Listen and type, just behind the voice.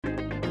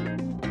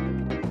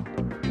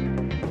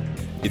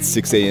It's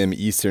 6 a.m.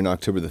 Eastern,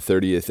 October the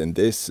 30th, and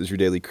this is your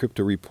daily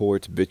crypto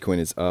report. Bitcoin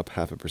is up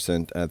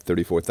 0.5% at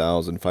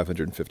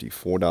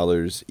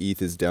 $34,554.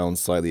 ETH is down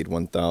slightly at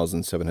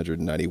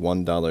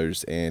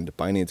 $1,791, and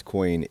Binance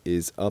Coin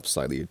is up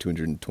slightly at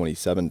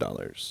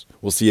 $227.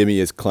 Well, CME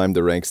has climbed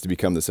the ranks to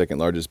become the second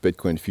largest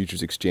Bitcoin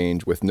futures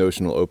exchange with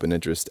notional open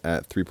interest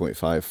at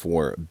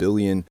 3.54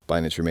 billion.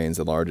 Binance remains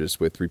the largest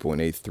with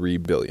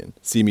 3.83 billion.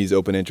 CME's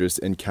open interest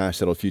in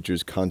cash-settled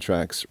futures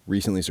contracts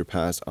recently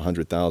surpassed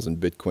 100,000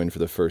 Bitcoin for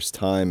the first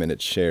time, and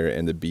its share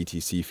in the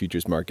BTC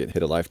futures market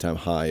hit a lifetime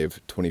high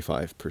of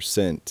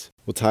 25%.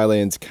 Well,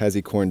 Thailand's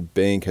Kasikorn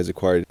Bank has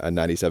acquired a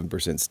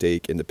 97%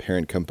 stake in the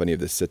parent company of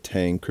the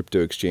Satang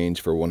crypto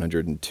exchange for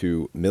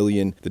 $102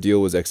 million. The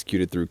deal was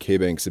executed through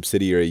K-Bank's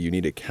subsidiary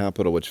Unita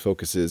Capital, which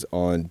focuses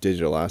on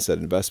digital asset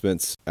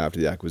investments.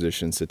 After the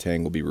acquisition,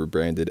 Satang will be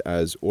rebranded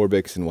as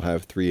Orbix and will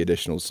have 3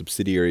 additional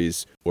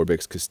subsidiaries: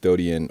 Orbix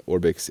Custodian,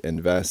 Orbix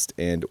Invest,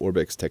 and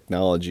Orbix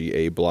Technology,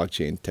 a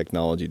blockchain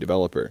technology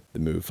developer. The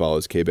move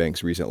follows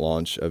K-Bank's recent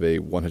launch of a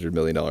 $100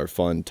 million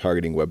fund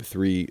targeting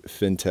Web3,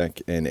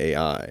 fintech, and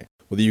AI.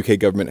 Well, the UK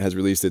government has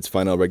released its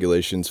final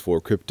regulations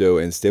for crypto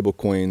and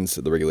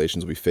stablecoins. The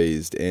regulations will be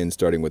phased in,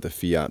 starting with the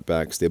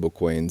fiat-backed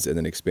stablecoins and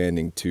then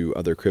expanding to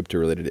other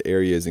crypto-related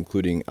areas,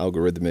 including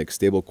algorithmic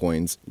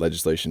stablecoins.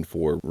 Legislation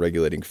for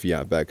regulating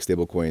fiat-backed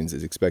stablecoins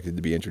is expected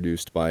to be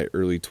introduced by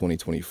early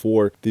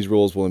 2024. These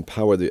rules will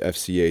empower the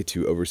FCA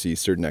to oversee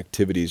certain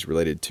activities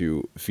related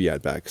to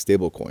fiat-backed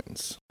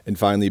stablecoins. And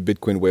finally,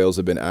 Bitcoin whales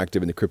have been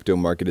active in the crypto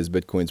market as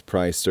Bitcoin's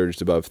price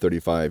surged above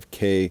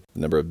 35K. The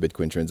number of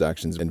Bitcoin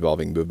transactions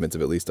involving movements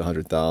of at least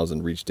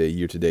 100,000 reached a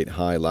year-to-date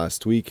high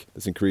last week.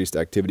 This increased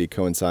activity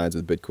coincides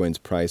with Bitcoin's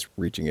price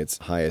reaching its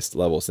highest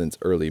level since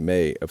early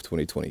May of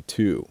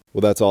 2022.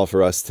 Well, that's all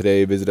for us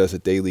today. Visit us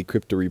at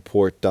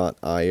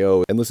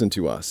dailycryptoreport.io and listen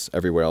to us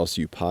everywhere else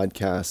you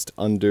podcast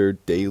under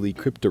Daily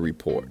Crypto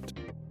Report.